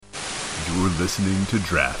You're listening to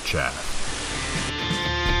Draft Chaff.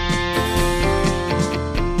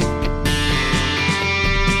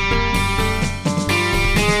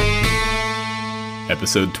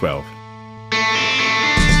 Episode 12.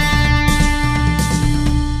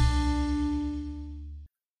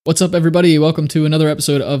 What's up, everybody? Welcome to another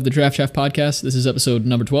episode of the Draft Chaff podcast. This is episode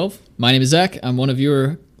number 12. My name is Zach. I'm one of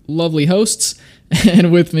your lovely hosts.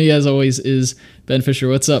 And with me, as always, is Ben Fisher.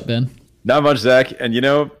 What's up, Ben? Not much, Zach. And you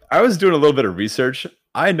know, I was doing a little bit of research.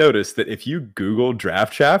 I noticed that if you Google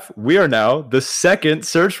Draft Chaff, we are now the second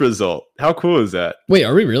search result. How cool is that? Wait,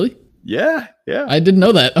 are we really? Yeah. I didn't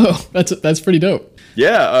know that. Oh, that's pretty dope.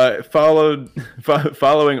 Yeah,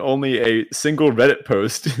 following only a single Reddit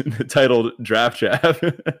post titled Draft Chaff.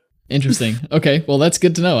 Interesting. Okay, well, that's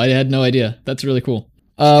good to know. I had no idea. That's really cool.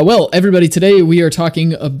 Well, everybody, today we are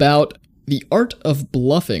talking about the art of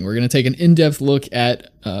bluffing. We're going to take an in-depth look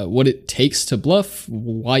at what it takes to bluff,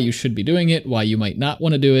 why you should be doing it, why you might not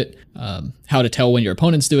want to do it, how to tell when your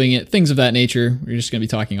opponent's doing it, things of that nature. We're just going to be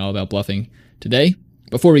talking all about bluffing today.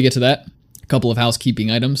 Before we get to that, a couple of housekeeping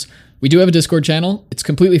items. We do have a Discord channel. It's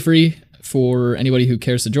completely free for anybody who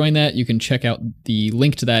cares to join that. You can check out the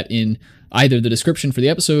link to that in either the description for the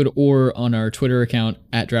episode or on our Twitter account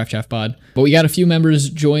at DraftChaffPod. But we got a few members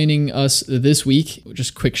joining us this week.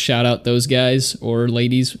 Just quick shout out those guys or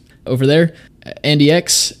ladies over there. Andy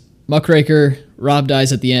X, Muckraker, Rob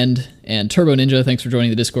Dies at the End, and Turbo Ninja. Thanks for joining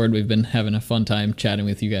the Discord. We've been having a fun time chatting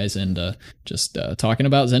with you guys and just talking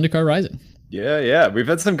about Zendikar Rising. Yeah. We've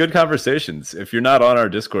had some good conversations. If you're not on our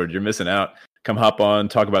Discord, you're missing out. Come hop on,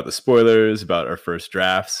 talk about the spoilers, about our first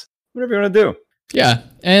drafts, whatever you want to do. Yeah,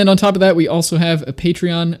 and on top of that, we also have a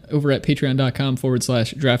Patreon over at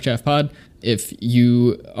patreon.com/DraftChaffPod. If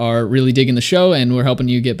you are really digging the show and we're helping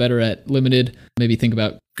you get better at Limited, maybe think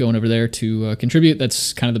about going over there to contribute.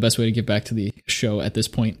 That's kind of the best way to give back to the show at this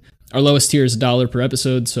point. Our lowest tier is $1 per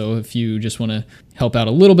episode, so if you just want to help out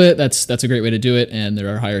a little bit, that's a great way to do it, and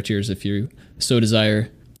there are higher tiers if you so desire.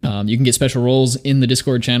 You can get special roles in the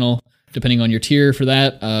Discord channel, depending on your tier for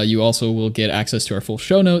that. You also will get access to our full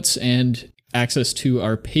show notes and access to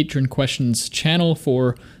our patron questions channel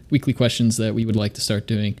for weekly questions that we would like to start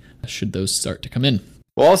doing should those start to come in.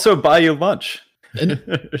 We'll also buy you lunch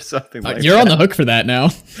or something like You're that. on the hook for that now.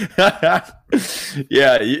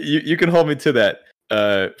 Yeah, you can hold me to that.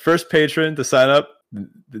 First patron to sign up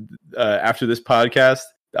after this podcast,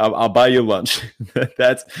 I'll buy you lunch.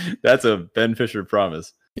 That's a Ben Fisher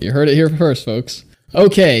promise. You heard it here first, folks.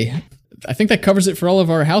 Okay, I think that covers it for all of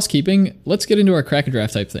our housekeeping. Let's get into our crack a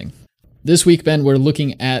draft type thing. This week, Ben, we're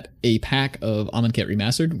looking at a pack of Amonkhet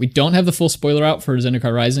Remastered. We don't have the full spoiler out for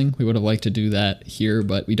Zendikar Rising. We would have liked to do that here,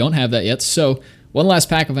 but we don't have that yet. So, one last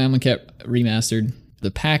pack of Amonkhet Remastered.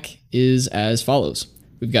 The pack is as follows.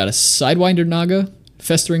 We've got a Sidewinder Naga,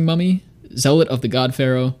 Festering Mummy, Zealot of the God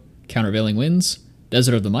Pharaoh, Countervailing Winds,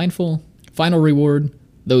 Desert of the Mindful, Final Reward,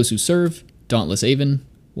 Those Who Serve, Dauntless Aven,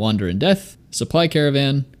 Wander in Death, Supply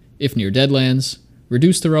Caravan, Ifnir Deadlands,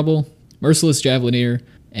 Reduce to Rubble, Merciless Javelineer,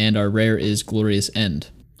 and our rare is Glorious End.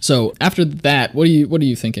 So after that, what are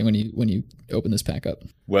you thinking when you open this pack up?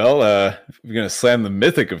 Well, we're gonna slam the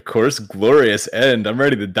mythic, of course. Glorious End. I'm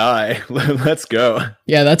ready to die. Let's go.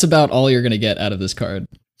 Yeah, that's about all you're gonna get out of this card.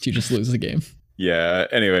 You just lose the game. Yeah.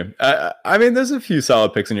 Anyway, I mean, there's a few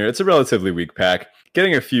solid picks in here. It's a relatively weak pack.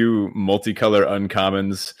 Getting a few multicolor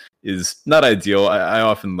uncommons is not ideal. I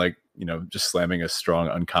often like just slamming a strong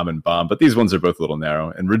uncommon bomb, but these ones are both a little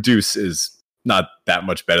narrow. And Reduce is not that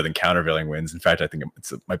much better than Countervailing Winds. In fact, I think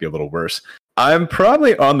it might be a little worse. I'm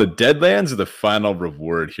probably on the Deadlands or the Final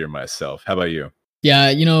Reward here myself. How about you?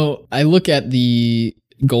 Yeah, I look at the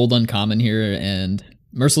gold uncommon here, and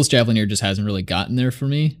Merciless Javelineer just hasn't really gotten there for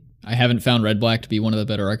me. I haven't found Red-Black to be one of the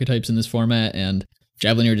better archetypes in this format, and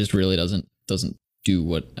Javelineer just really doesn't do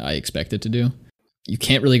what I expect it to do. You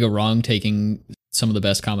can't really go wrong taking some of the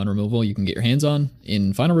best common removal you can get your hands on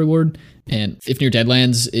in Final Reward, and Ifnir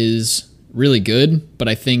Deadlands is really good, but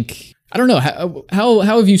I don't know, how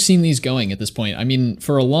have you seen these going at this point? I mean,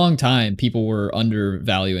 for a long time, people were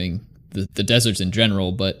undervaluing the deserts in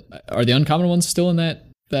general, but are the uncommon ones still in that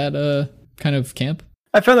kind of camp?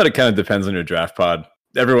 I found that it kind of depends on your draft pod.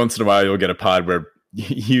 Every once in a while, you'll get a pod where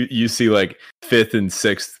you see like 5th and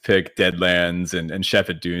 6th pick Deadlands and Chaff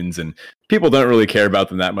at Dunes, and people don't really care about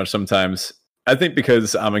them that much sometimes. I think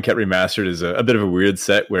because Amonkhet Remastered is a bit of a weird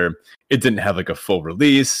set where it didn't have like a full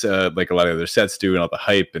release like a lot of other sets do, and all the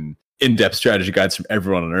hype and in-depth strategy guides from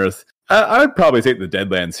everyone on Earth. I would probably take the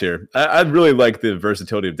Deadlands here. I really like the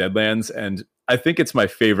versatility of Deadlands, and I think it's my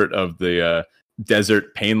favorite of the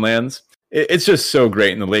desert Painlands. It's just so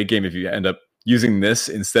great in the late game if you end up using this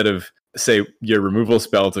instead of say your removal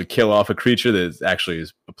spell to kill off a creature that actually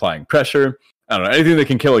is applying pressure. I don't know, anything that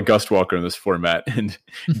can kill a Gustwalker in this format and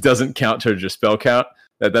doesn't count towards your spell count.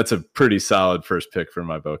 That's a pretty solid first pick for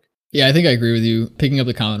my book. Yeah, I think I agree with you. Picking up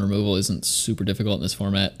the common removal isn't super difficult in this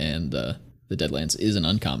format, and the Deadlands is an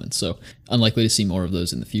uncommon, so unlikely to see more of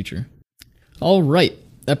those in the future. All right,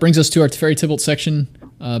 that brings us to our Teferi Tybalt section.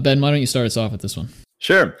 Ben, why don't you start us off with this one?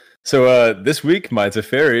 Sure. So this week, my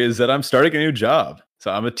Teferi is that I'm starting a new job.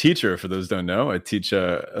 So I'm a teacher, for those who don't know. I teach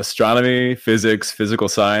astronomy, physics, physical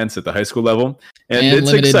science at the high school level. And it's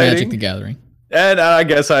limited exciting. Magic the Gathering. And I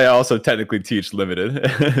guess I also technically teach limited,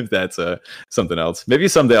 if that's something else. Maybe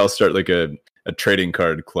someday I'll start like a trading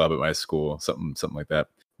card club at my school, something like that,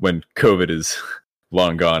 when COVID is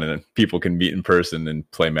long gone and people can meet in person and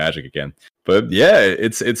play Magic again. But yeah,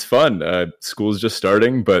 it's fun. School's just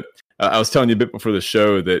starting, but I was telling you a bit before the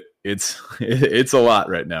show that it's a lot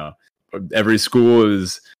right now. Every school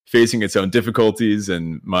is facing its own difficulties,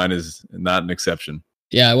 and mine is not an exception.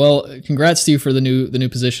 Yeah, well, congrats to you for the new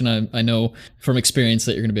position. I know from experience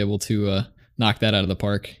that you're going to be able to knock that out of the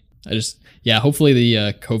park. Hopefully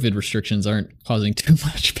the COVID restrictions aren't causing too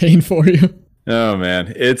much pain for you. Oh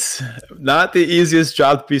man, it's not the easiest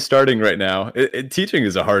job to be starting right now. Teaching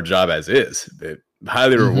is a hard job as is.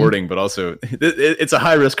 Highly rewarding, but also it's a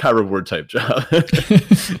high risk, high reward type job.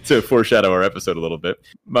 To foreshadow our episode a little bit,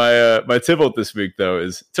 my Tybalt this week though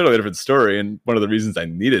is a totally different story, and one of the reasons I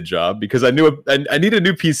need a job because I need a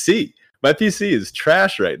new PC. My PC is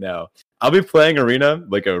trash right now. I'll be playing Arena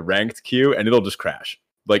like a ranked queue, and it'll just crash.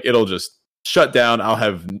 Like it'll just shut down. I'll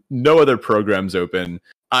have no other programs open.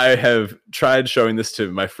 I have tried showing this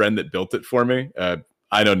to my friend that built it for me.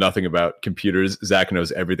 I know nothing about computers. Zach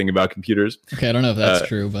knows everything about computers. Okay, I don't know if that's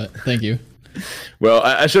true, but thank you. Well,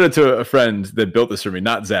 I showed it to a friend that built this for me,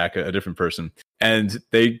 not Zach, a different person. And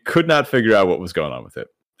they could not figure out what was going on with it.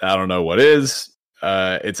 I don't know what is.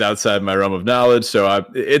 It's outside my realm of knowledge. So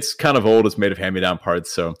it's kind of old. It's made of hand-me-down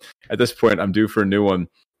parts. So at this point, I'm due for a new one.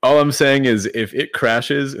 All I'm saying is if it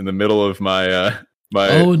crashes in the middle of my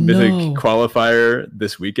Mythic qualifier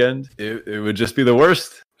this weekend, it would just be the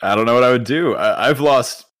worst. I don't know what I would do. I've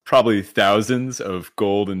lost probably thousands of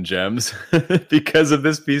gold and gems because of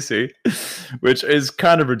this PC, which is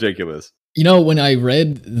kind of ridiculous. You know, when I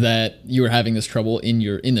read that you were having this trouble in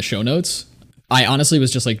the show notes, I honestly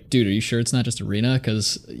was just like, dude, are you sure it's not just Arena?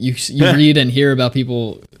 Because you read and hear about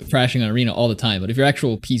people crashing on Arena all the time. But if your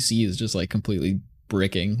actual PC is just like completely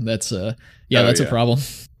bricking, that's a problem.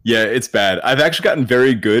 Yeah, it's bad. I've actually gotten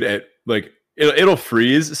very good at like it'll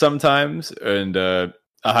freeze sometimes, and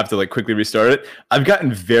I'll have to like quickly restart it. I've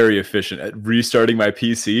gotten very efficient at restarting my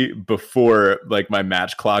PC before like my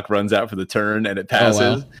match clock runs out for the turn and it passes.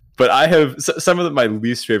 Oh, wow. But I have some of my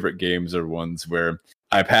least favorite games are ones where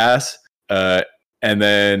I pass, and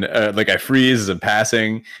then like I freeze as I'm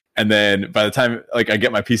passing, and then by the time like I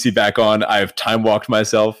get my PC back on, I've time walked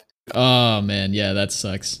myself. Oh man, yeah, that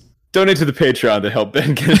sucks. Donate to the Patreon to help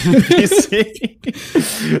Ben get a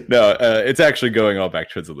PC. No, it's actually going all back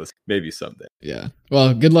towards the list. Maybe someday. Yeah.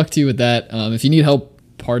 Well, good luck to you with that. If you need help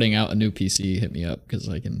parting out a new PC, hit me up because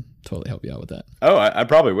I can totally help you out with that. Oh, I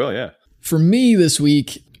probably will, yeah. For me this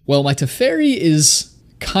week, well, my Teferi is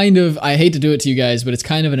kind of, I hate to do it to you guys, but it's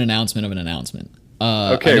kind of an announcement of an announcement.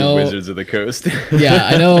 Okay, Wizards of the Coast. Yeah,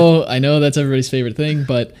 I know that's everybody's favorite thing,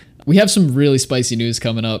 but we have some really spicy news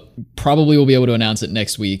coming up. Probably we'll be able to announce it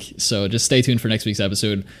next week, so just stay tuned for next week's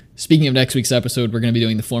episode. Speaking of next week's episode, we're going to be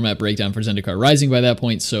doing the format breakdown for Zendikar Rising by that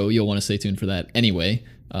point, so you'll want to stay tuned for that anyway,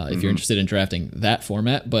 if you're interested in drafting that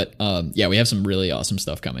format. But yeah, we have some really awesome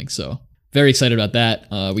stuff coming, so very excited about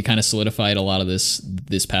that. We kind of solidified a lot of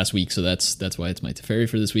this past week, so that's why it's my Teferi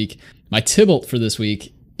for this week. My Tybalt for this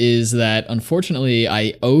week is that, unfortunately,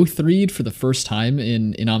 I 0-3'd for the first time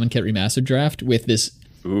in Amonkhet Remastered Draft with this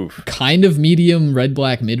kind of medium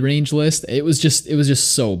red-black mid-range list. It was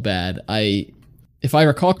just so bad. If I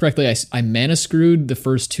recall correctly, I mana screwed the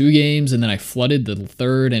first 2 games, and then I flooded the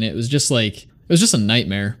third, and it was just a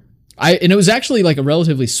nightmare. And it was actually like a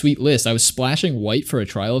relatively sweet list. I was splashing white for a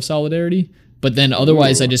Trial of Solidarity, but then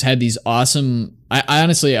otherwise I just had these awesome... I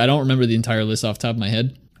honestly, I don't remember the entire list off the top of my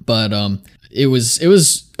head, but it was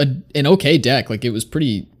an okay deck. Like, it was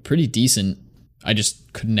pretty decent. I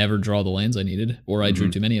just could never draw the lands I needed, or I drew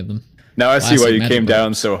too many of them. Now I see why you came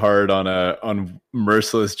down so hard on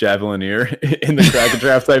Merciless Javelineer in the Kraken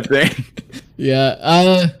draft type thing. Yeah,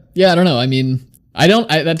 I don't know. I mean,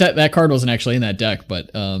 that card wasn't actually in that deck, but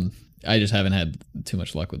I just haven't had too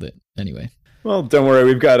much luck with it anyway. Well, don't worry,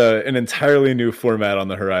 we've got an entirely new format on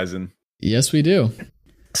the horizon. Yes, we do.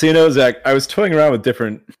 So, Zach, I was toying around with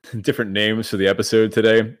different names for the episode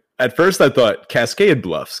today. at first I thought Cascade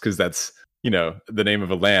Bluffs, because that's, the name of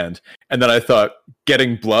a land. And then I thought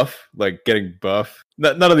getting bluff, like getting buff.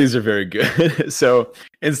 None of these are very good. So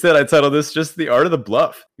instead I titled this just The Art of the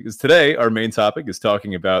Bluff, because today our main topic is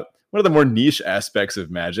talking about one of the more niche aspects of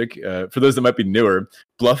Magic. For those that might be newer,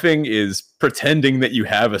 bluffing is pretending that you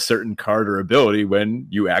have a certain card or ability when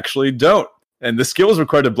you actually don't. And the skills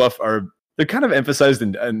required to bluff they're kind of emphasized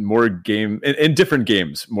in in different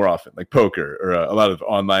games more often, like poker or a lot of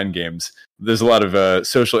online games. There's a lot of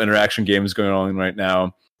social interaction games going on right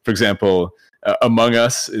now. For example, Among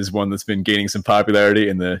Us is one that's been gaining some popularity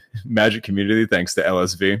in the Magic community thanks to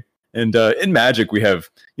LSV. And in Magic, we have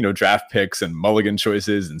draft picks and mulligan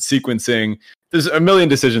choices and sequencing. There's a million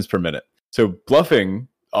decisions per minute. So bluffing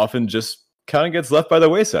often just kind of gets left by the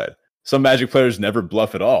wayside. Some Magic players never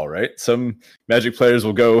bluff at all, right? Some Magic players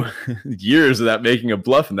will go years without making a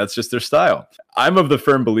bluff, and that's just their style. I'm of the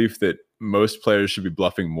firm belief that most players should be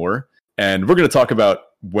bluffing more. And we're going to talk about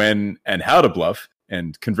when and how to bluff,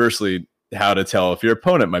 and conversely, how to tell if your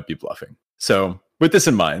opponent might be bluffing. So with this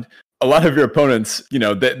in mind, a lot of your opponents,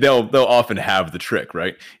 they'll often have the trick,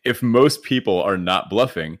 right? If most people are not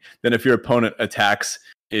bluffing, then if your opponent attacks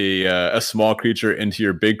a small creature into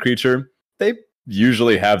your big creature, they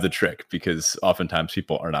usually have the trick, because oftentimes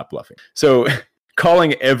people are not bluffing. So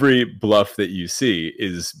calling every bluff that you see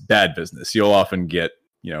is bad business. You'll often get,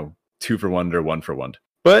 2 for 1 or 1 for 1.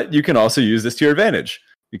 But you can also use this to your advantage,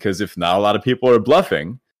 because if not a lot of people are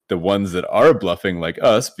bluffing, the ones that are bluffing like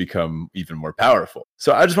us become even more powerful.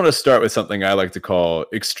 So I just want to start with something I like to call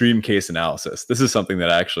extreme case analysis. This is something that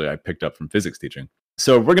I picked up from physics teaching.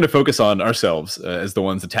 So we're going to focus on ourselves as the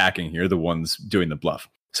ones attacking here, the ones doing the bluff.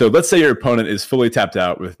 So let's say your opponent is fully tapped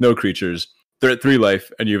out with no creatures. They're at 3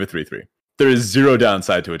 life and you have a 3/3. There is zero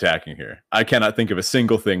downside to attacking here. I cannot think of a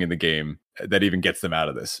single thing in the game that even gets them out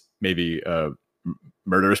of this. Maybe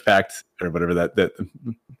Murderous Pact or whatever that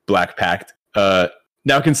Black Pact.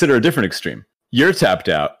 Now consider a different extreme. You're tapped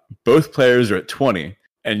out, both players are at 20,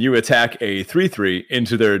 and you attack a 3/3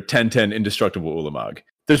 into their 10/10 indestructible Ulamog.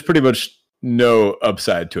 There's pretty much no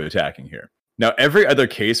upside to attacking here. Now, every other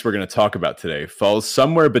case we're going to talk about today falls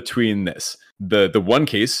somewhere between this. The one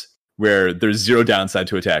case where there's zero downside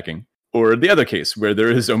to attacking, or the other case where there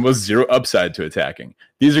is almost zero upside to attacking.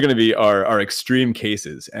 These are going to be our extreme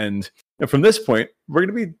cases. And from this point, we're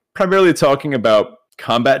going to be primarily talking about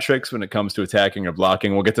combat tricks when it comes to attacking or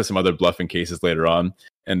blocking. We'll get to some other bluffing cases later on.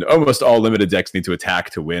 And almost all limited decks need to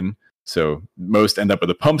attack to win. So most end up with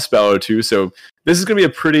a pump spell or two. So this is going to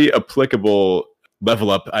be a pretty applicable level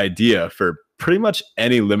up idea for pretty much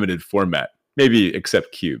any limited format, maybe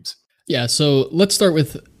except cubes. Yeah, so let's start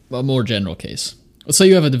with a more general case. Let's say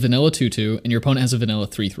you have a vanilla 2/2 and your opponent has a vanilla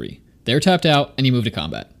 3/3. They're tapped out and you move to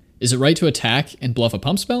combat. Is it right to attack and bluff a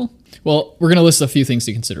pump spell? Well, we're going to list a few things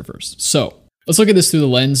to consider first. So let's look at this through the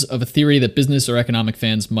lens of a theory that business or economic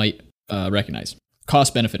fans might recognize.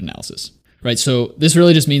 Cost-benefit analysis. Right, so this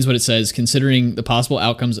really just means what it says, considering the possible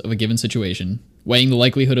outcomes of a given situation, weighing the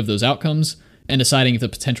likelihood of those outcomes, and deciding if the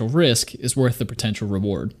potential risk is worth the potential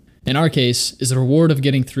reward. In our case, is the reward of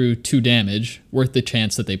getting through 2 damage worth the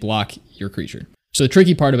chance that they block your creature? So the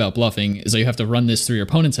tricky part about bluffing is that you have to run this through your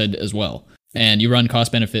opponent's head as well, and you run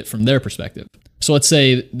cost-benefit from their perspective. So let's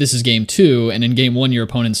say this is game 2, and in game 1 your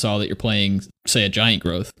opponent saw that you're playing, say, a Giant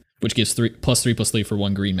Growth, which gives +3/+3 for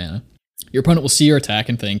 1 green mana. Your opponent will see your attack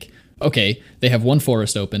and think, okay, they have 1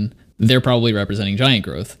 forest open, they're probably representing Giant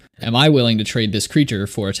Growth. Am I willing to trade this creature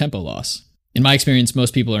for a tempo loss? In my experience,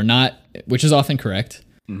 most people are not, which is often correct.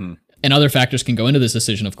 Mm-hmm. And other factors can go into this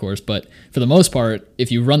decision, of course, but for the most part,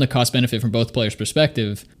 if you run the cost benefit from both players'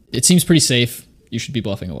 perspective, it seems pretty safe. You should be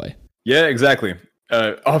bluffing away. Yeah, exactly.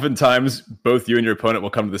 Oftentimes, both you and your opponent will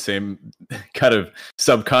come to the same kind of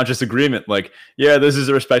subconscious agreement. Like, yeah, this is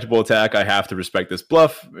a respectable attack. I have to respect this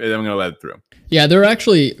bluff, and I'm going to let it through. Yeah, there are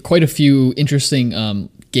actually quite a few interesting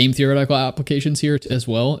game theoretical applications here as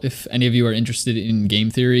well. If any of you are interested in game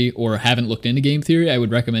theory or haven't looked into game theory, I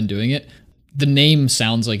would recommend doing it. The name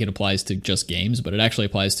sounds like it applies to just games, but it actually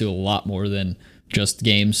applies to a lot more than just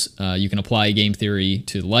games. You can apply game theory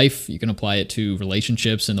to life. You can apply it to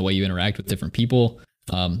relationships and the way you interact with different people,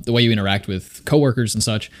 the way you interact with coworkers and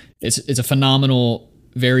such. It's a phenomenal,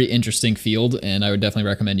 very interesting field, and I would definitely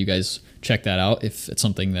recommend you guys check that out if it's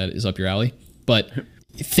something that is up your alley. But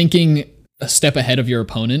thinking a step ahead of your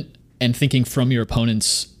opponent and thinking from your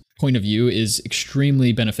opponent's point of view is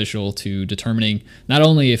extremely beneficial to determining not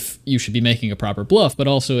only if you should be making a proper bluff, but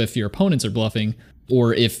also if your opponents are bluffing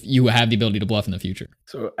or if you have the ability to bluff in the future.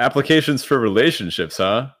 So applications for relationships,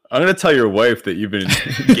 huh? I'm going to tell your wife that you've been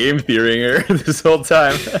game theorying her this whole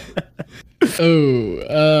time.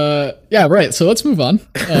 Yeah, right. So let's move on.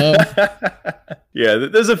 Yeah,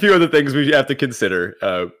 there's a few other things we have to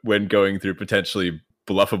consider when going through potentially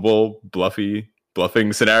bluffing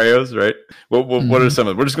scenarios, right? What are some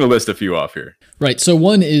of them? We're just going to list a few off here. Right. So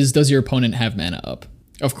one is, does your opponent have mana up?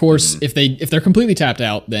 Of course, if they're completely tapped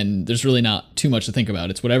out, then there's really not too much to think about.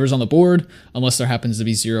 It's whatever's on the board, unless there happens to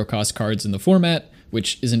be 0-cost cards in the format,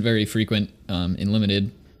 which isn't very frequent in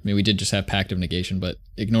Limited. I mean, we did just have Pact of Negation, but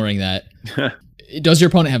ignoring that, does your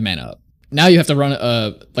opponent have mana up? Now you have to run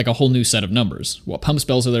a whole new set of numbers. What pump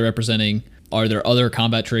spells are they representing? Are there other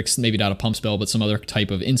combat tricks, maybe not a pump spell, but some other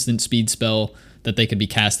type of instant speed spell that they could be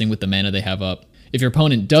casting with the mana they have up? If your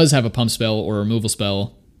opponent does have a pump spell or a removal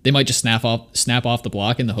spell, they might just snap off the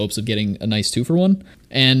block in the hopes of getting a nice 2-for-1,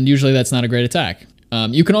 and usually that's not a great attack.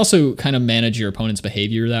 You can also kind of manage your opponent's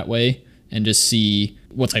behavior that way and just see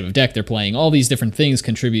what type of deck they're playing. All these different things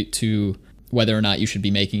contribute to whether or not you should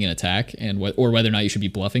be making an attack or whether or not you should be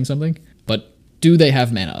bluffing something. But do they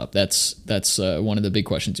have mana up? That's one of the big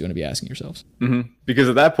questions you want to be asking yourselves. Mm-hmm. Because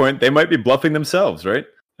at that point, they might be bluffing themselves, right?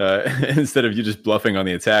 Instead of you just bluffing on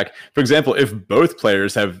the attack. For example, if both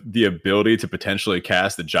players have the ability to potentially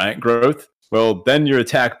cast the giant growth, well, then your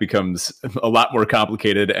attack becomes a lot more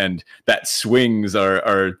complicated, and that swings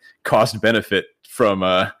our cost benefit from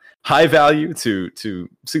high value to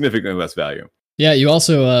significantly less value. Yeah, you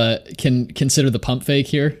also can consider the pump fake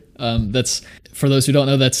here. That's, for those who don't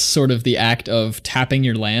know, that's sort of the act of tapping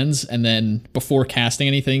your lands, and then before casting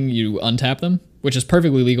anything, you untap them, which is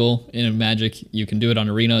perfectly legal in Magic. You can do it on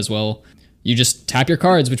Arena as well. You just tap your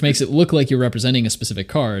cards, which makes it look like you're representing a specific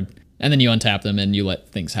card, and then you untap them and you let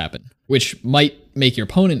things happen, which might make your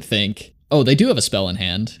opponent think, oh, they do have a spell in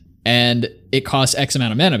hand, and it costs X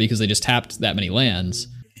amount of mana because they just tapped that many lands.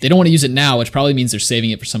 They don't want to use it now, which probably means they're saving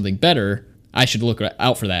it for something better. I should look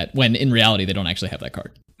out for that, when in reality, they don't actually have that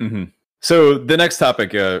card. Mm-hmm. So the next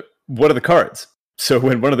topic, what are the cards? So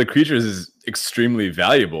when one of the creatures is extremely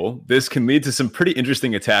valuable, this can lead to some pretty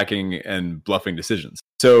interesting attacking and bluffing decisions.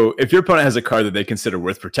 So if your opponent has a card that they consider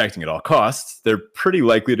worth protecting at all costs, they're pretty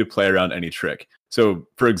likely to play around any trick. So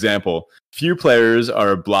for example, few players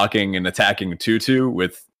are blocking and attacking 2/2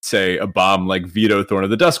 with, say, a bomb like Veto Thorn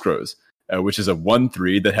of the Duskrose, which is a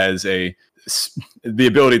 1/3 that has the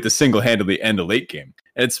ability to single-handedly end a late game.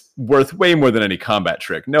 And it's worth way more than any combat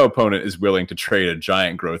trick. No opponent is willing to trade a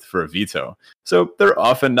giant growth for a veto. So they're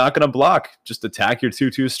often not going to block. Just attack your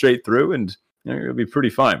 2/2 straight through and it'll be pretty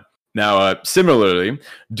fine. Now, similarly,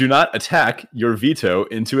 do not attack your veto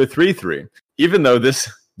into a 3/3. Even though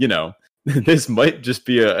this, this might just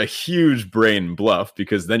be a huge brain bluff,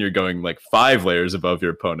 because then you're going like 5 layers above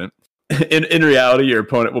your opponent. In reality, your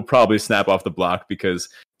opponent will probably snap off the block because,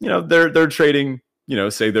 they're trading,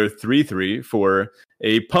 say they're 3/3 for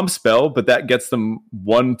a pump spell, but that gets them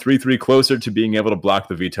 1 3/3 closer to being able to block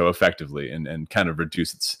the veto effectively and kind of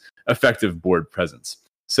reduce its effective board presence.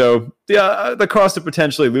 So the cost of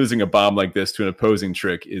potentially losing a bomb like this to an opposing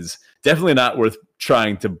trick is definitely not worth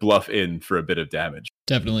trying to bluff in for a bit of damage.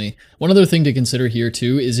 Definitely. One other thing to consider here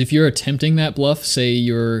too is if you're attempting that bluff, say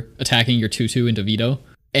you're attacking your 2/2 into veto,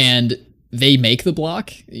 and they make the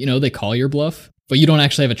block, they call your bluff, but you don't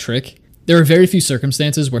actually have a trick. There are very few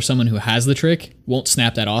circumstances where someone who has the trick won't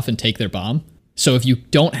snap that off and take their bomb. So if you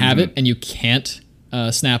don't have it and you can't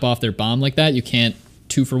snap off their bomb like that, you can't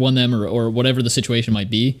 2-for-1 them or whatever the situation might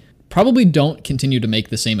be, probably don't continue to make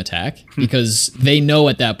the same attack because they know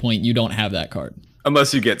at that point you don't have that card.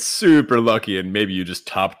 Unless you get super lucky and maybe you just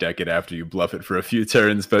top deck it after you bluff it for a few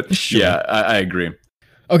turns. But sure. Yeah, I agree.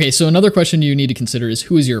 Okay, so another question you need to consider is,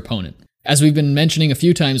 who is your opponent? As we've been mentioning a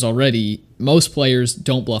few times already, most players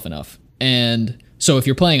don't bluff enough. And so if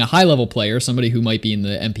you're playing a high-level player, somebody who might be in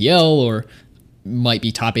the MPL or might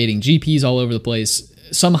be top 8ing GPs all over the place,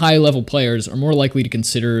 some high-level players are more likely to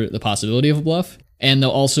consider the possibility of a bluff, and they'll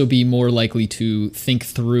also be more likely to think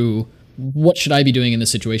through, what should I be doing in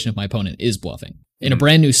this situation if my opponent is bluffing? In a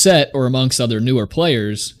brand new set or amongst other newer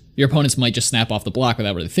players, your opponents might just snap off the block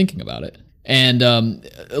without really thinking about it. And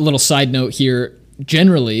a little side note here,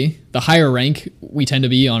 generally, the higher rank we tend to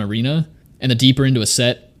be on Arena, and the deeper into a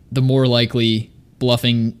set, the more likely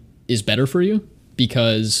bluffing is better for you,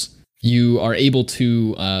 because you are able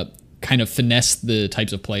to kind of finesse the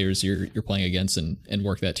types of players you're playing against and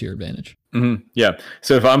work that to your advantage. Mm-hmm. Yeah.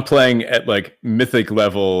 So if I'm playing at like mythic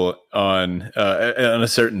level on a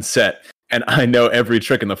certain set, and I know every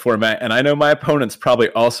trick in the format, and I know my opponents probably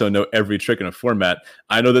also know every trick in a format,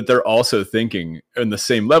 I know that they're also thinking in the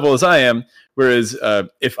same level as I am. Whereas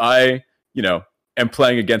if I, am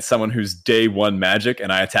playing against someone who's day 1 Magic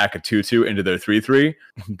and I attack a 2/2 into their 3/3,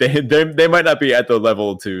 they might not be at the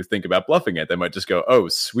level to think about bluffing it. They might just go, oh,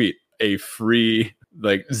 sweet. a free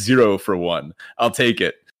like 0 for 1. I'll take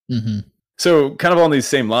it. Mm-hmm. So kind of on these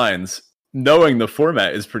same lines, knowing the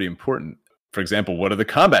format is pretty important. For example, what are the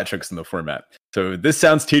combat tricks in the format? So this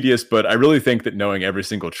sounds tedious, but I really think that knowing every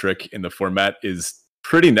single trick in the format is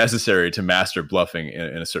pretty necessary to master bluffing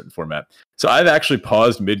in a certain format. So I've actually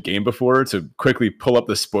paused mid-game before to quickly pull up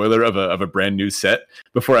the spoiler of a brand new set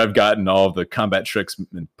before I've gotten all of the combat tricks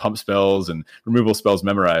and pump spells and removal spells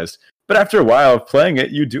memorized. But after a while of playing it,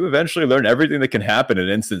 you do eventually learn everything that can happen at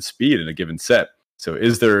instant speed in a given set. So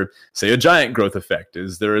is there, say, a giant growth effect?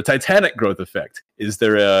 Is there a titanic growth effect? Is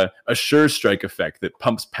there a sure strike effect that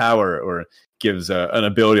pumps power or gives an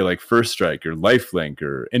ability like first strike or lifelink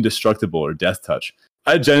or indestructible or death touch?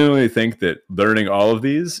 I genuinely think that learning all of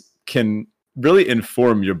these can really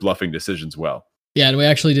inform your bluffing decisions well. Yeah, and we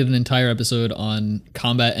actually did an entire episode on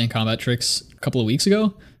combat and combat tricks a couple of weeks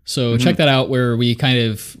ago. So check that out, where we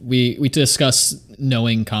we discuss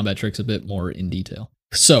knowing combat tricks a bit more in detail.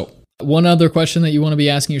 So one other question that you want to be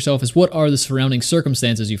asking yourself is, what are the surrounding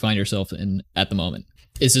circumstances you find yourself in at the moment?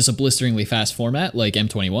 Is this a blisteringly fast format like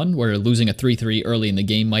M21, where losing a 3-3 early in the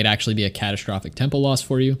game might actually be a catastrophic tempo loss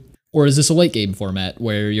for you? Or is this a late game format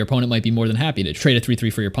where your opponent might be more than happy to trade a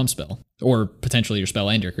 3-3 for your pump spell, or potentially your spell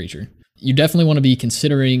and your creature? You definitely want to be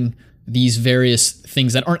considering these various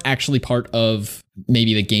things that aren't actually part of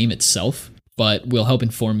maybe the game itself, but will help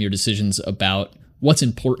inform your decisions about what's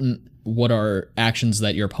important, what are actions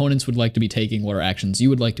that your opponents would like to be taking, what are actions you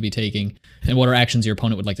would like to be taking, and what are actions your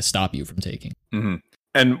opponent would like to stop you from taking. Mm-hmm.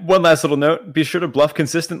 And one last little note, be sure to bluff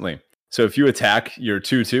consistently. So if you attack your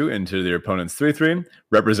 2-2 into your opponent's 3-3,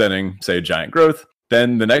 representing, say, giant growth,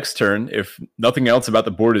 then the next turn, if nothing else about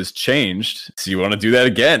the board has changed, so you want to do that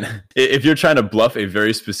again. If you're trying to bluff a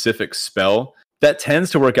very specific spell, that tends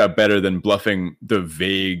to work out better than bluffing the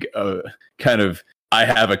vague kind of, I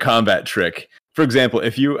have a combat trick. For example,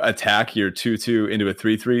 if you attack your 2-2 into a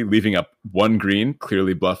 3-3, leaving up 1 green,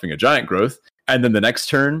 clearly bluffing a giant growth, and then the next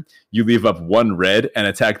turn, you leave up 1 red and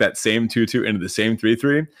attack that same 2-2 into the same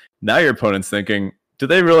 3-3, now your opponent's thinking, do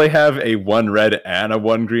they really have a 1 red and a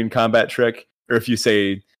 1 green combat trick? Or if you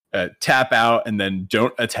say tap out and then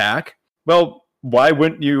don't attack, well, why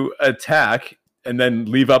wouldn't you attack and then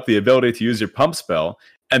leave up the ability to use your pump spell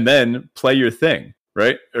and then play your thing,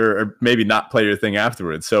 right? Or maybe not play your thing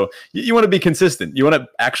afterwards. So you want to be consistent. You want to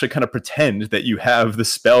actually kind of pretend that you have the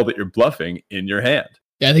spell that you're bluffing in your hand.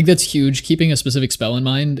 Yeah, I think that's huge. Keeping a specific spell in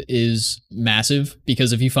mind is massive,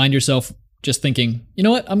 because if you find yourself just thinking, you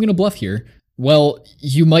know what, I'm going to bluff here, well,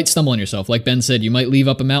 you might stumble on yourself. Like Ben said, you might leave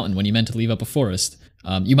up a mountain when you meant to leave up a forest.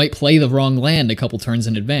 You might play the wrong land a couple turns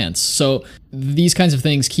in advance. So these kinds of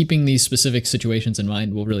things, keeping these specific situations in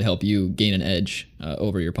mind, will really help you gain an edge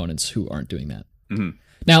over your opponents who aren't doing that. Mm-hmm.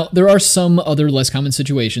 Now, there are some other less common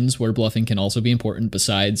situations where bluffing can also be important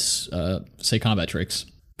besides, say, combat tricks.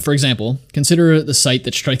 For example, consider the sight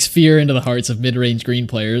that strikes fear into the hearts of mid-range green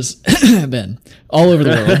players, Ben, all over the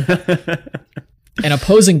world. An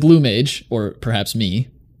opposing blue mage, or perhaps me,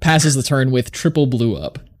 passes the turn with triple blue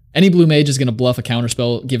up. Any blue mage is going to bluff a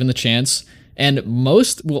counterspell given the chance, and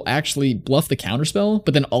most will actually bluff the counterspell,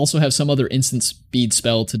 but then also have some other instant speed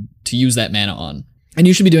spell to use that mana on. And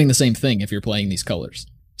you should be doing the same thing if you're playing these colors.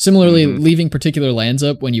 Similarly, leaving particular lands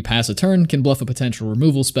up when you pass a turn can bluff a potential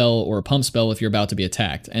removal spell or a pump spell if you're about to be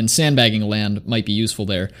attacked, and sandbagging a land might be useful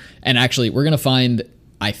there. And actually, we're going to find,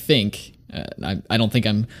 I think, I don't think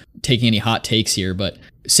I'm taking any hot takes here, but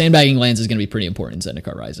sandbagging lands is going to be pretty important in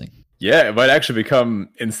Zendikar Rising. Yeah, it might actually become,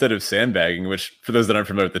 instead of sandbagging, which for those that aren't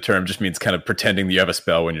familiar with the term, just means kind of pretending that you have a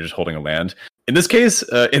spell when you're just holding a land. In this case,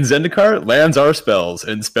 in Zendikar, lands are spells,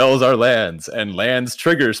 and spells are lands, and lands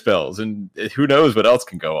trigger spells, and who knows what else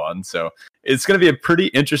can go on. So it's going to be a pretty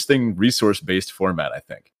interesting resource-based format, I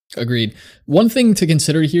think. Agreed. One thing to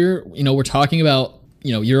consider here, we're talking about,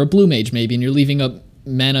 you're a blue mage maybe, and you're leaving up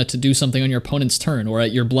mana to do something on your opponent's turn, or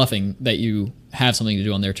you're bluffing that you have something to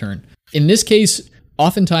do on their turn. In this case,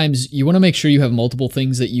 oftentimes you want to make sure you have multiple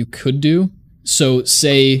things that you could do. So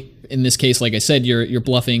say, in this case, like I said, you're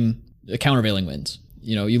bluffing countervailing winds.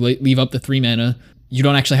 You leave up the 3 mana. You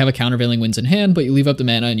don't actually have a countervailing winds in hand, but you leave up the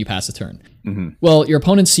mana and you pass the turn. Mm-hmm. Well, your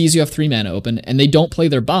opponent sees you have 3 mana open, and they don't play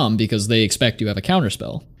their bomb because they expect you have a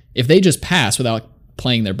counterspell. If they just pass without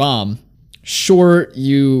playing their bomb, sure,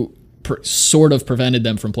 you sort of prevented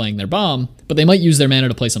them from playing their bomb, but they might use their mana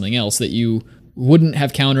to play something else that you wouldn't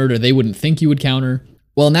have countered or they wouldn't think you would counter.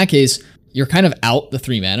 Well, in that case, you're kind of out the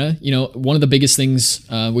 3 mana. One of the biggest things,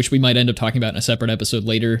 which we might end up talking about in a separate episode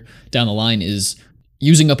later down the line, is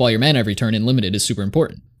using up all your mana every turn in limited is super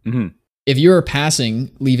important. Mm-hmm. If you're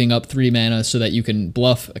passing, leaving up 3 mana so that you can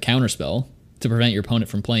bluff a counterspell to prevent your opponent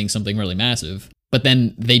from playing something really massive, but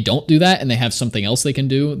then they don't do that and they have something else they can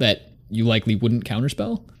do that you likely wouldn't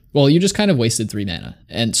counterspell, well, you just kind of wasted 3 mana.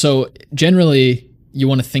 And so generally you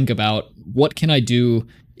want to think about, what can I do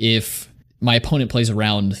if my opponent plays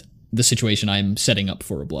around the situation I'm setting up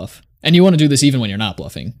for a bluff? And you want to do this even when you're not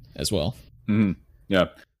bluffing as well. Mm-hmm. Yeah.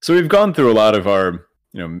 So we've gone through a lot of our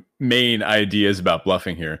main ideas about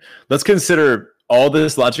bluffing here. Let's consider all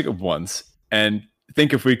this logic at once and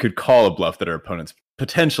think if we could call a bluff that our opponent's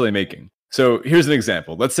potentially making. So here's an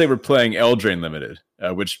example. Let's say we're playing Eldraine Limited,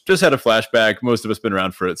 which just had a flashback. Most of us been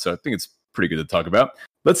around for it, so I think it's pretty good to talk about.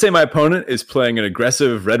 Let's say my opponent is playing an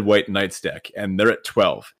aggressive red-white Knights deck, and they're at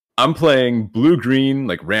 12. I'm playing blue-green,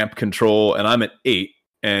 like ramp control, and I'm at 8,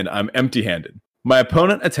 and I'm empty-handed. My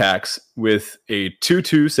opponent attacks with a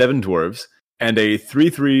 2/2/7 dwarves and a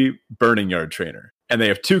 3/3 Burning Yard Trainer, and they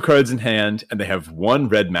have 2 cards in hand, and they have 1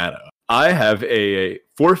 red mana. I have a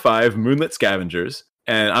 4/5 Moonlit Scavengers,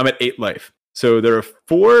 and I'm at 8 life. So there are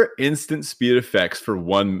 4 instant speed effects for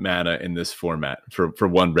 1 mana in this format, for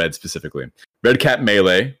 1 red specifically. Red Cap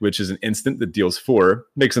Melee, which is an instant that deals 4,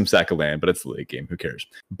 makes them sack a land, but it's the late game, who cares?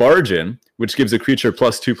 Barge In, which gives a creature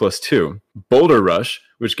 +2/+2. Boulder Rush,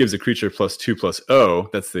 which gives a creature +2/+0,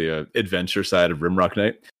 that's the adventure side of Rimrock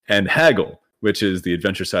Knight. And Haggle, which is the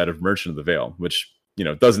adventure side of Merchant of the Veil, which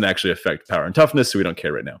doesn't actually affect power and toughness, so we don't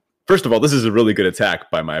care right now. First of all, this is a really good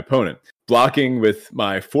attack by my opponent. Blocking with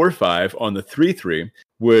my 4/5 on the 3/3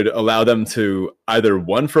 would allow them to either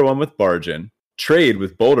 1-for-1 with Barge In, trade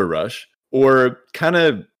with Boulder Rush, or kind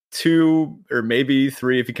of 2 or maybe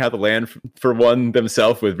 3 if you count the land for 1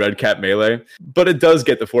 themselves with Red Cap Melee. But it does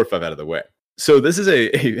get the 4/5 out of the way. So this is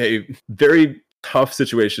a very tough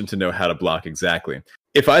situation to know how to block exactly.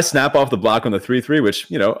 If I snap off the block on the 3/3,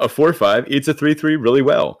 which, a 4/5 eats a 3/3 really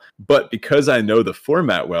well. But because I know the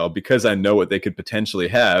format well, because I know what they could potentially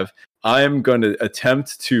have, I'm going to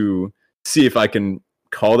attempt to see if I can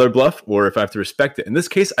call their bluff or if I have to respect it. In this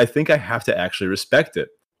case, I think I have to actually respect it.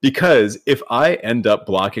 Because if I end up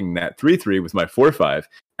blocking that 3/3 with my 4/5,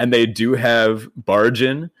 and they do have Barge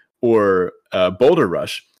In or Boulder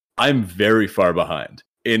Rush, I'm very far behind.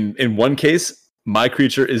 In one case, my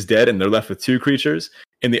creature is dead and they're left with 2 creatures.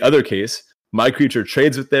 In the other case, my creature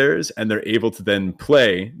trades with theirs and they're able to then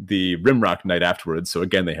play the Rimrock Knight afterwards. So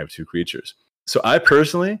again, they have 2 creatures. So I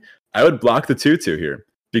would block the 2/2 here,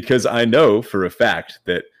 because I know for a fact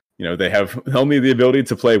that they have only the ability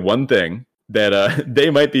to play one thing, that they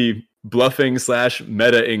might be bluffing /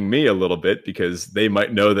 metaing me a little bit, because they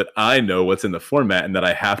might know that I know what's in the format and that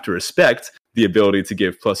I have to respect the ability to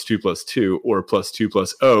give +2/+2 or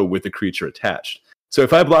 +2/+0 with the creature attached. So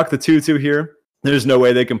if I block the 2/2 here, there's no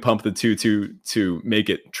way they can pump the 2/2 to make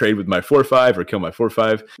it trade with my 4/5 or kill my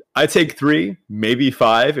 4/5. I take 3, maybe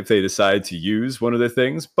 5 if they decide to use one of their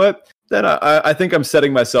things, but then I think I'm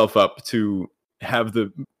setting myself up to have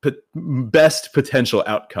the best potential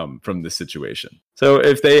outcome from this situation. So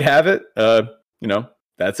if they have it,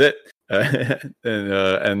 that's it.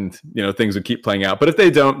 And things would keep playing out. But if they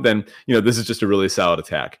don't, then this is just a really solid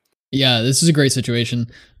attack. Yeah, this is a great situation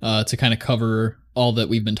to kind of cover all that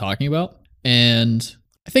we've been talking about. And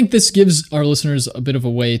I think this gives our listeners a bit of a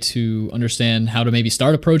way to understand how to maybe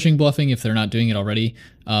start approaching bluffing if they're not doing it already.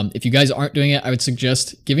 If you guys aren't doing it, I would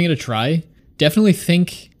suggest giving it a try. Definitely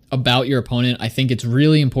think about your opponent. I think it's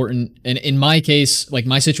really important. And in my case, like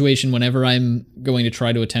my situation, whenever I'm going to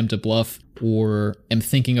try to attempt a bluff or am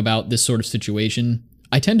thinking about this sort of situation,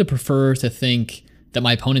 I tend to prefer to think that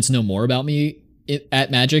my opponents know more about me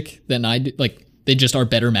at Magic than I do. Like, they just are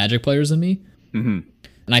better Magic players than me. Mm-hmm.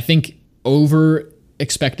 And I think over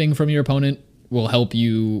expecting from your opponent will help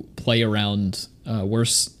you play around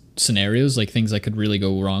worse scenarios, like things that could really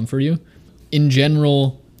go wrong for you. In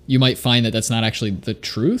general, you might find that that's not actually the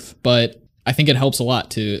truth, but I think it helps a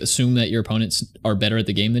lot to assume that your opponents are better at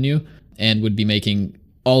the game than you and would be making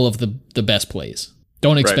all of the best plays.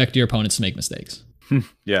 Don't expect your opponents to make mistakes.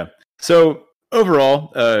 Yeah. So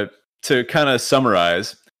overall, to kind of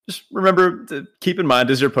summarize, just remember to keep in mind,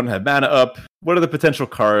 does your opponent have mana up? What are the potential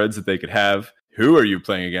cards that they could have? Who are you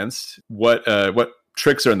playing against? What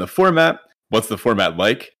tricks are in the format? What's the format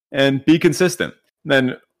like? And be consistent.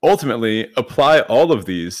 Then ultimately apply all of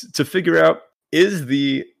these to figure out, is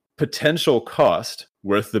the potential cost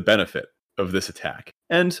worth the benefit of this attack?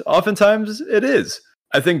 And oftentimes it is.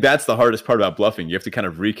 I think that's the hardest part about bluffing. You have to kind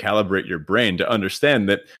of recalibrate your brain to understand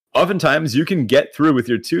that oftentimes you can get through with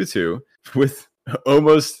your 2/2 with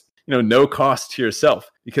almost no cost to yourself,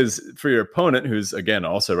 because for your opponent, who's again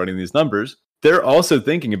also running these numbers, they're also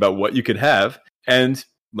thinking about what you could have. And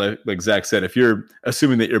like Zach said, if you're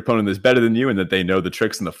assuming that your opponent is better than you and that they know the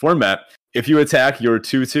tricks in the format, if you attack your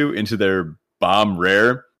 2/2 into their bomb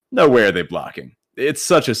rare, no way are they blocking. it's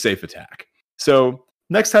such a safe attack. So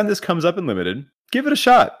next time this comes up in limited, give it a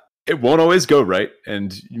shot. It won't always go right,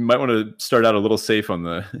 and you might want to start out a little safe on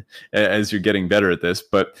the as you're getting better at this.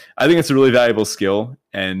 But I think it's a really valuable skill,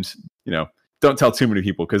 and don't tell too many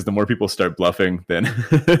people, because the more people start bluffing, then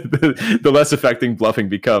the less affecting bluffing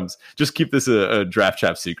becomes. Just keep this a draft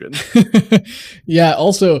chat secret. Yeah.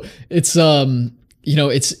 Also, it's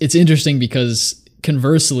it's interesting because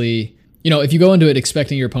conversely, if you go into it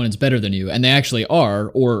expecting your opponent's better than you, and they actually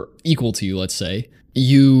are, or equal to you, let's say,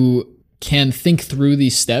 you can think through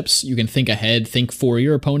these steps. You can think ahead, think for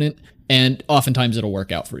your opponent, and oftentimes it'll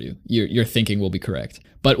work out for you. Your thinking will be correct.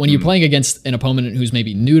 But when you're playing against an opponent who's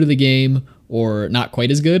maybe new to the game or not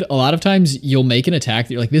quite as good, a lot of times you'll make an attack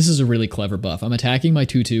that you're like, this is a really clever buff. I'm attacking my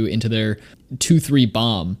 2/2 into their 2/3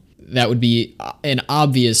 bomb. That would be an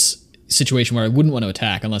obvious situation where I wouldn't want to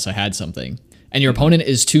attack unless I had something. And your opponent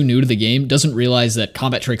is too new to the game, doesn't realize that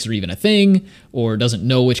combat tricks are even a thing, or doesn't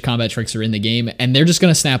know which combat tricks are in the game, and they're just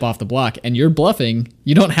going to snap off the block, and you're bluffing,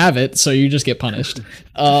 you don't have it, so you just get punished.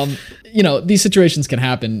 These situations can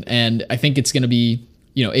happen, and I think it's going to be,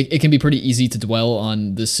 it can be pretty easy to dwell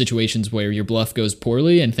on the situations where your bluff goes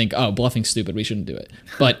poorly and think, oh, bluffing's stupid, we shouldn't do it.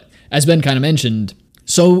 But as Ben kind of mentioned,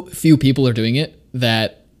 so few people are doing it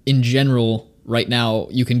that in general, right now,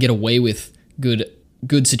 you can get away with good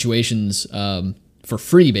situations for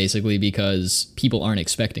free, basically, because people aren't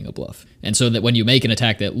expecting a bluff. And so that when you make an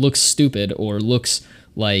attack that looks stupid or looks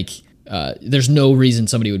like there's no reason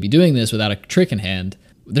somebody would be doing this without a trick in hand,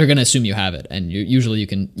 they're going to assume you have it, and usually you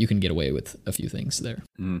can get away with a few things there.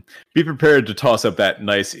 Be prepared to toss up that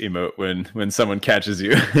nice emote when someone catches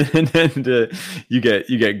you and you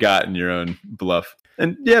get got in your own bluff.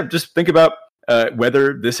 And yeah, just think about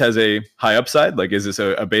whether this has a high upside. Like, is this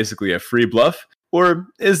basically a free bluff? Or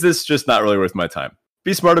is this just not really worth my time?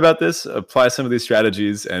 Be smart about this. Apply some of these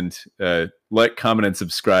strategies, and like, comment, and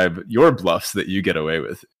subscribe your bluffs that you get away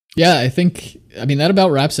with. Yeah, that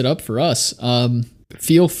about wraps it up for us.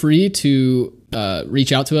 Feel free to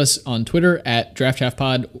reach out to us on Twitter at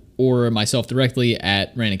DraftChaffPod, or myself directly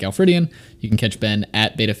at Rannick Alfredian. You can catch Ben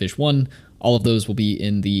at BetaFish1. All of those will be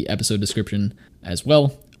in the episode description as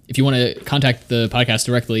well. If you want to contact the podcast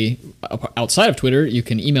directly outside of Twitter, you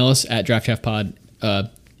can email us at DraftChaffPod.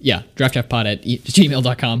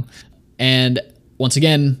 DraftChaffPod@gmail.com. And once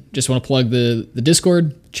again, just want to plug the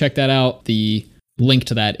Discord. Check that out. The link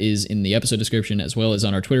to that is in the episode description, as well as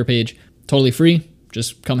on our Twitter page. Totally free.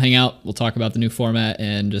 Just come hang out. We'll talk about the new format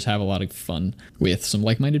and just have a lot of fun with some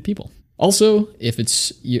like-minded people. Also, if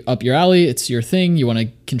it's up your alley, it's your thing, you want to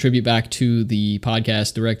contribute back to the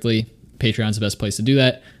podcast directly, Patreon's the best place to do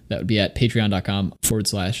that. That would be at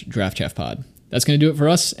patreon.com/DraftChaffPod. That's going to do it for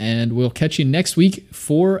us, and we'll catch you next week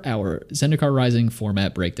for our Zendikar Rising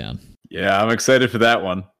format breakdown. Yeah, I'm excited for that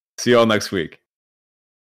one. See you all next week.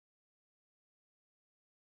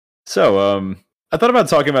 So, I thought about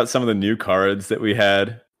talking about some of the new cards that we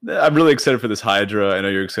had. I'm really excited for this Hydra. I know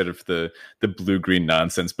you're excited for the blue-green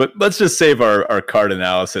nonsense, but let's just save our card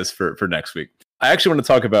analysis for next week. I actually want to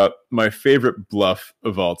talk about my favorite bluff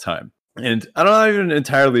of all time. And I'm not even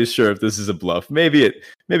entirely sure if this is a bluff. Maybe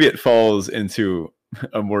it falls into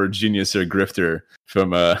a more genius or grifter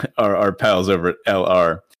from our pals over at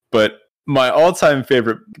LR. But my all-time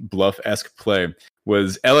favorite bluff-esque play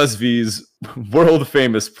was LSV's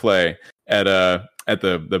world-famous play at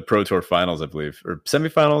the Pro Tour Finals, I believe, or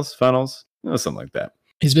semifinals, finals, something like that.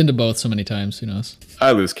 He's been to both so many times. Who knows?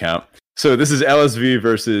 I lose count. So this is LSV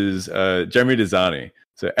versus Jeremy Dezani.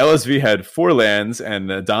 So LSV had 4 lands and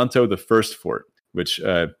Danto the first fort, which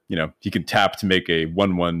he can tap to make a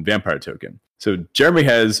 1/1 vampire token. So Jeremy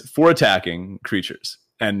has 4 attacking creatures,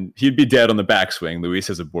 and he'd be dead on the backswing. Luis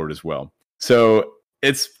has a board as well. So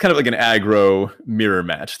it's kind of like an aggro mirror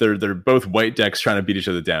match. They're both white decks trying to beat each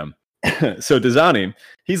other down. So Dezani,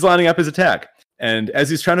 he's lining up his attack. And as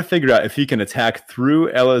he's trying to figure out if he can attack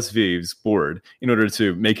through LSV's board in order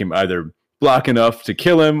to make him either block enough to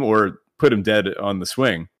kill him or put him dead on the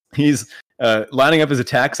swing, he's lining up his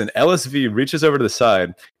attacks, and LSV reaches over to the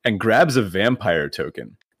side and grabs a vampire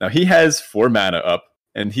token. Now he has 4 mana up,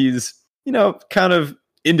 and he's, kind of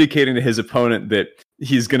indicating to his opponent that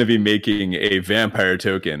he's going to be making a vampire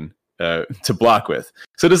token to block with.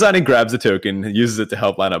 So Dezani grabs the token, uses it to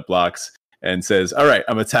help line up blocks, and says, all right,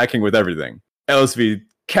 I'm attacking with everything. LSV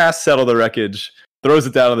casts Settle the Wreckage, throws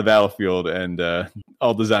it down on the battlefield, and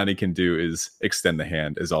all Dezani can do is extend the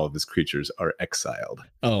hand as all of his creatures are exiled.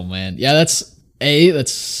 Oh, man. Yeah,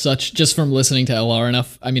 that's such, just from listening to LR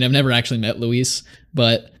enough. I mean, I've never actually met Luis,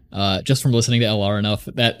 but just from listening to LR enough,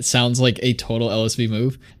 that sounds like a total LSV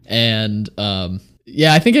move. And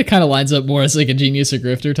Yeah, I think it kind of lines up more as like a genius or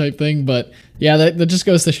grifter type thing. But yeah, that just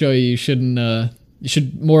goes to show you shouldn't. You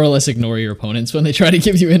should more or less ignore your opponents when they try to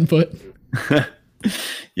give you input.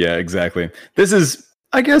 Yeah, exactly. This is,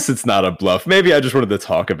 I guess it's not a bluff. Maybe I just wanted to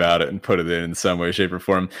talk about it and put it in some way, shape, or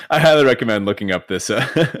form. I highly recommend looking up this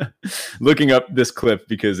looking up this clip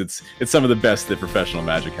because it's some of the best that professional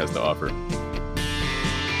Magic has to offer.